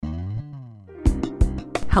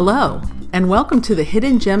Hello, and welcome to the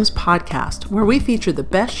Hidden Gems podcast, where we feature the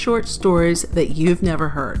best short stories that you've never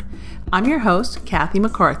heard. I'm your host, Kathy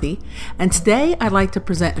McCarthy, and today I'd like to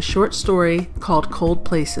present a short story called Cold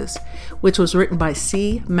Places, which was written by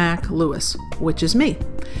C. Mack Lewis, which is me.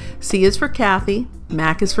 C is for Kathy,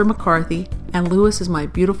 Mack is for McCarthy, and Lewis is my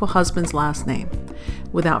beautiful husband's last name.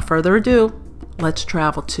 Without further ado, let's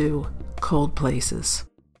travel to Cold Places.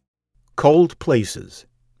 Cold Places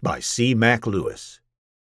by C. Mack Lewis.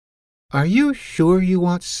 "Are you sure you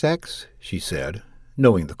want sex?" she said,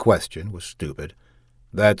 knowing the question was stupid.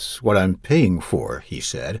 "That's what I'm paying for," he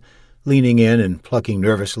said, leaning in and plucking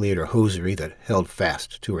nervously at her hosiery that held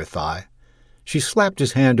fast to her thigh. She slapped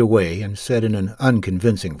his hand away and said in an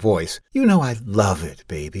unconvincing voice, "You know I love it,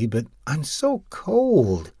 baby, but I'm so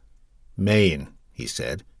cold." "Maine," he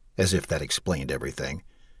said, as if that explained everything.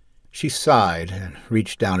 She sighed and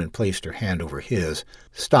reached down and placed her hand over his,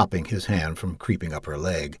 stopping his hand from creeping up her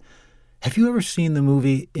leg. "Have you ever seen the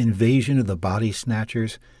movie Invasion of the Body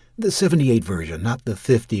Snatchers? The 78 version, not the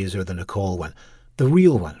 50s or the Nicole one. The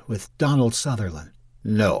real one, with Donald Sutherland."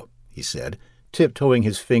 "No," he said, tiptoeing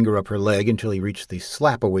his finger up her leg until he reached the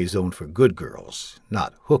slap-away zone for good girls,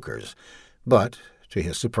 not hookers. But, to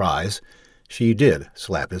his surprise, she did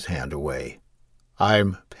slap his hand away.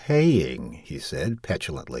 "I'm paying," he said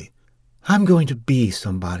petulantly. "I'm going to be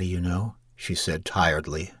somebody, you know," she said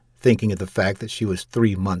tiredly, thinking of the fact that she was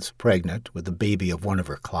 3 months pregnant with the baby of one of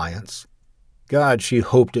her clients. God, she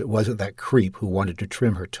hoped it wasn't that creep who wanted to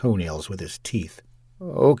trim her toenails with his teeth.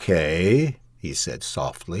 "Okay," he said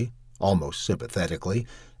softly, almost sympathetically,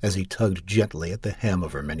 as he tugged gently at the hem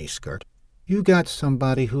of her miniskirt. "You got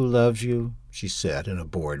somebody who loves you," she said in a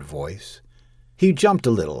bored voice. He jumped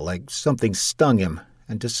a little, like something stung him,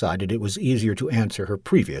 and decided it was easier to answer her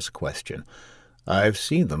previous question. "I've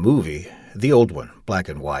seen the movie, the old one, black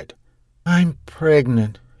and white." "I'm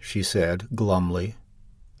pregnant," she said glumly.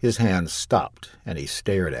 His hand stopped, and he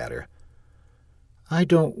stared at her. "I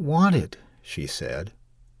don't want it," she said.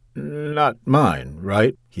 "Not mine,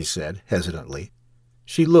 right?" he said hesitantly.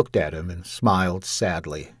 She looked at him and smiled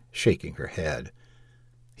sadly, shaking her head.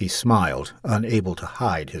 He smiled, unable to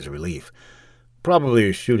hide his relief.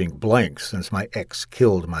 "Probably shooting blanks since my ex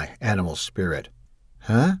killed my animal spirit."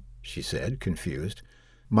 "Huh?" she said, confused.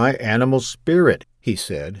 "My animal spirit," he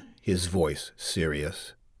said, his voice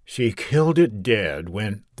serious. "She killed it dead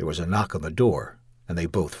when—" There was a knock on the door, and they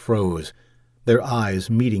both froze, their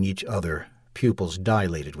eyes meeting each other, pupils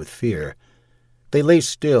dilated with fear. They lay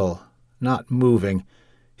still, not moving,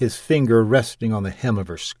 his finger resting on the hem of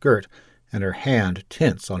her skirt and her hand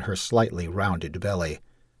tense on her slightly rounded belly.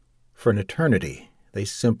 For an eternity, they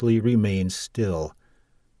simply remained still.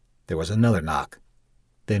 There was another knock,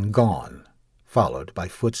 then gone, followed by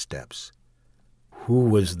footsteps. "Who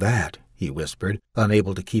was that?" he whispered,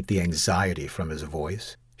 unable to keep the anxiety from his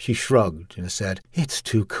voice. She shrugged and said, "It's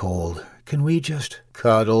too cold. Can we just—"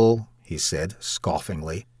 "Cuddle?" he said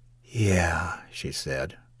scoffingly. "Yeah," she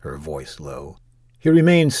said, her voice low. He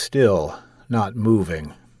remained still, not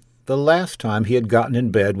moving. The last time he had gotten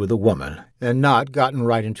in bed with a woman, and not gotten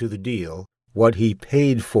right into the deal, what he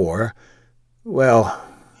paid for, well,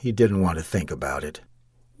 he didn't want to think about it.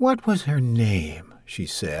 "What was her name?" she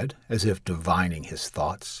said, as if divining his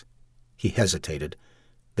thoughts. He hesitated,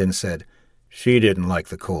 then said, "She didn't like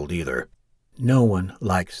the cold either." "No one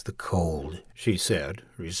likes the cold," she said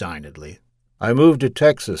resignedly. "I moved to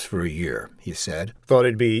Texas for a year," he said. "Thought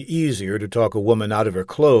it'd be easier to talk a woman out of her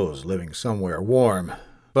clothes living somewhere warm.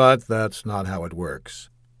 But that's not how it works."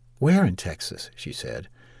 "Where in Texas?" she said.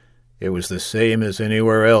 "It was the same as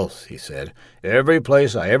anywhere else," he said. "Every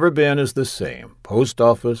place I ever been is the same. Post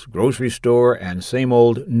office, grocery store, and same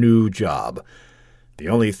old new job. The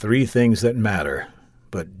only 3 things that matter,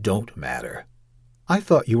 but don't matter." "I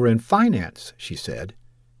thought you were in finance," she said.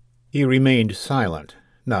 He remained silent,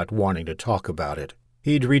 not wanting to talk about it.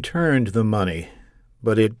 He'd returned the money,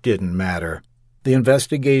 but it didn't matter. The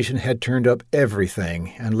investigation had turned up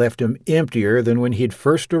everything and left him emptier than when he'd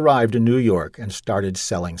first arrived in New York and started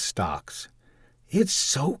selling stocks. "It's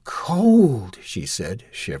so cold," she said,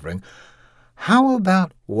 shivering. "How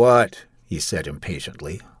about—" "What?" he said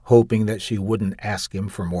impatiently, hoping that she wouldn't ask him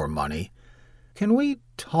for more money. "Can we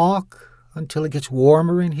talk until it gets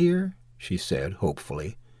warmer in here?" she said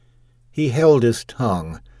hopefully. He held his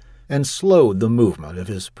tongue and slowed the movement of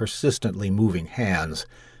his persistently moving hands,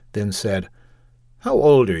 then said, "How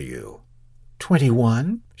old are you?"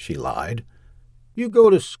 21, she lied. "You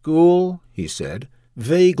go to school?" he said,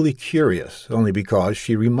 vaguely curious only because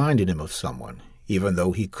she reminded him of someone, even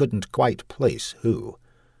though he couldn't quite place who.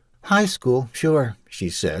 "High school, sure,"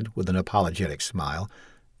 she said with an apologetic smile.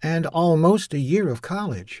 And almost a year of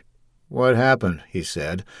college. What happened? He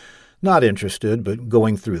said, not interested, but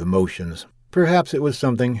going through the motions. Perhaps it was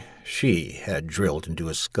something she had drilled into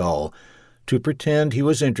his skull, to pretend he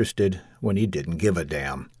was interested when he didn't give a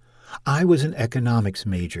damn. I was an economics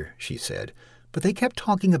major, she said, but they kept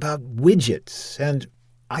talking about widgets, and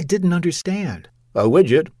I didn't understand. A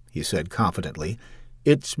widget, he said confidently.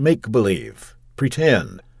 It's make-believe.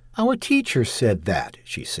 Pretend. Our teacher said that,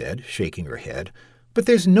 she said, shaking her head. But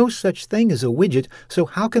there's no such thing as a widget, so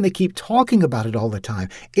how can they keep talking about it all the time?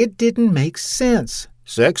 It didn't make sense.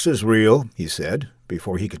 Sex is real, he said,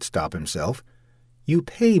 before he could stop himself. You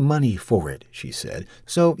pay money for it, she said.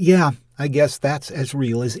 So, yeah, I guess that's as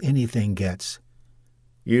real as anything gets.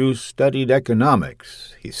 You studied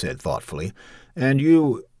economics, he said thoughtfully, and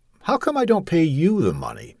you... How come I don't pay you the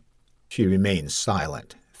money? She remained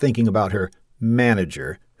silent, thinking about her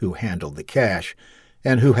manager, who handled the cash,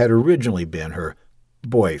 and who had originally been her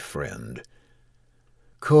boyfriend.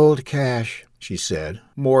 Cold cash, she said,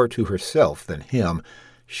 more to herself than him,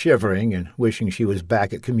 shivering and wishing she was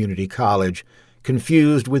back at community college,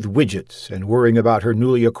 confused with widgets and worrying about her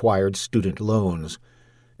newly acquired student loans.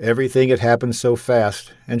 Everything had happened so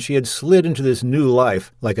fast, and she had slid into this new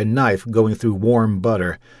life like a knife going through warm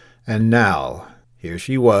butter, and now, here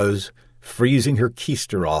she was, freezing her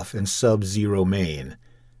keister off in sub-zero Maine.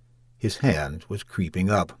 His hand was creeping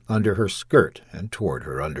up under her skirt and toward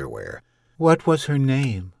her underwear. What was her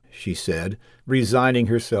name? She said, resigning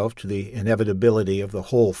herself to the inevitability of the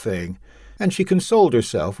whole thing, and she consoled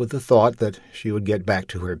herself with the thought that she would get back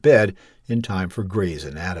to her bed in time for Gray's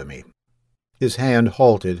Anatomy. His hand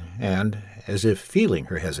halted, and, as if feeling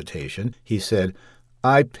her hesitation, he said,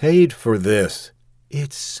 I paid for this.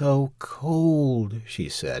 It's so cold, she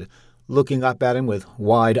said, looking up at him with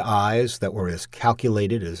wide eyes that were as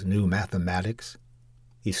calculated as new mathematics.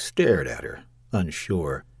 He stared at her,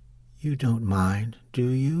 unsure. You don't mind, do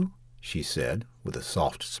you? She said, with a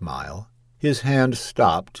soft smile. His hand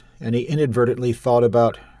stopped, and he inadvertently thought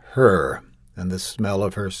about her, and the smell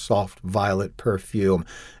of her soft violet perfume,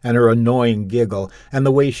 and her annoying giggle, and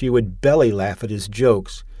the way she would belly laugh at his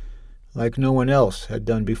jokes, like no one else had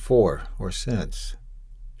done before or since.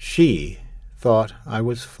 She thought I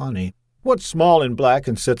was funny. What's small and black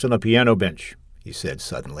and sits on a piano bench? He said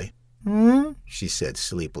suddenly. She said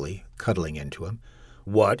sleepily, cuddling into him.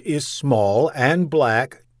 What is small and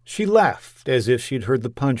black? She laughed as if she'd heard the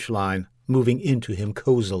punchline, moving into him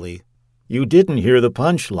cozily. You didn't hear the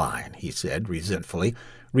punchline, he said resentfully,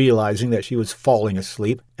 realizing that she was falling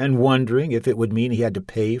asleep and wondering if it would mean he had to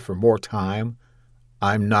pay for more time.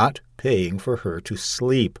 I'm not paying for her to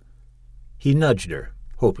sleep. He nudged her,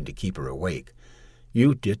 hoping to keep her awake.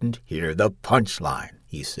 You didn't hear the punchline,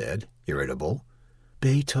 he said, irritable.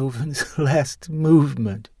 Beethoven's last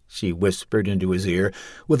movement, she whispered into his ear,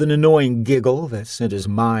 with an annoying giggle that sent his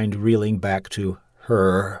mind reeling back to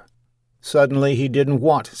her. Suddenly he didn't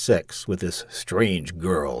want sex with this strange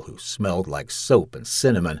girl who smelled like soap and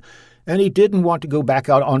cinnamon, and he didn't want to go back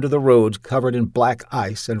out onto the roads covered in black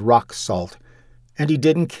ice and rock salt, and he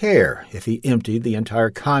didn't care if he emptied the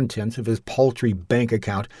entire contents of his paltry bank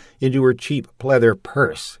account into her cheap pleather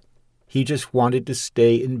purse. He just wanted to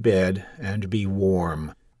stay in bed and be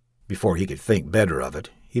warm. Before he could think better of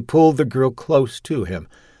it, he pulled the girl close to him,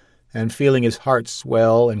 and feeling his heart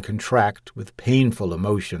swell and contract with painful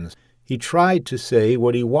emotions, he tried to say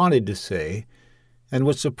what he wanted to say, and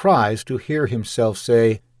was surprised to hear himself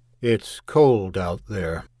say, It's cold out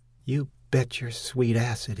there. You bet your sweet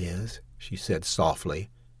ass it is, she said softly,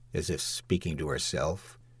 as if speaking to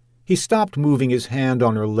herself. He stopped moving his hand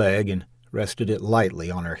on her leg and rested it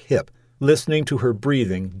lightly on her hip, listening to her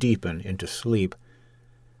breathing deepen into sleep.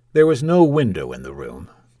 There was no window in the room,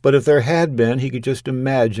 but if there had been, he could just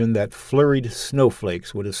imagine that flurried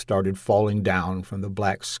snowflakes would have started falling down from the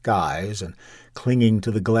black skies and clinging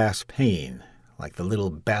to the glass pane, like the little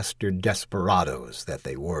bastard desperados that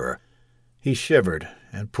they were. He shivered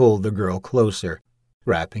and pulled the girl closer,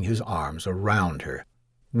 wrapping his arms around her,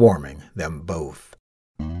 warming them both.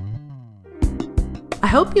 I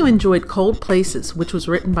hope you enjoyed Cold Places, which was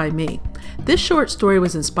written by me. This short story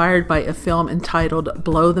was inspired by a film entitled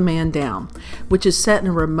Blow the Man Down, which is set in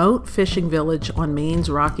a remote fishing village on Maine's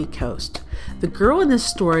rocky coast. The girl in this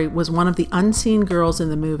story was one of the unseen girls in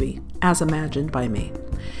the movie, as imagined by me.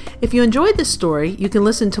 If you enjoyed this story, you can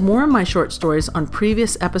listen to more of my short stories on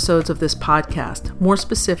previous episodes of this podcast. More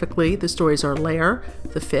specifically, the stories are Lair,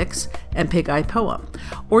 The Fix, and Pig Eye Poem.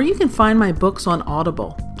 Or you can find my books on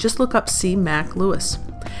Audible. Just look up C. Mack Lewis.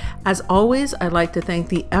 As always, I'd like to thank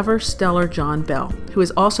the ever-stellar John Bell, who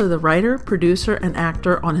is also the writer, producer, and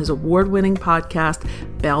actor on his award-winning podcast,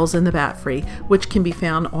 Bells in the Bat Free, which can be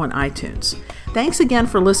found on iTunes. Thanks again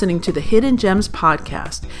for listening to the Hidden Gems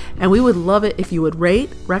podcast, and we would love it if you would rate,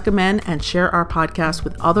 recommend, and share our podcast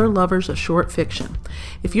with other lovers of short fiction.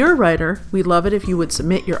 If you're a writer, we'd love it if you would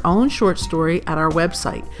submit your own short story at our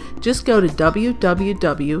website. Just go to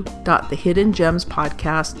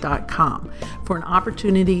www.thehiddengemspodcast.com for an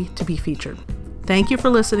opportunity to be featured. Thank you for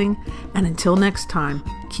listening, and until next time,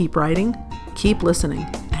 keep writing, keep listening,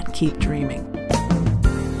 and keep dreaming.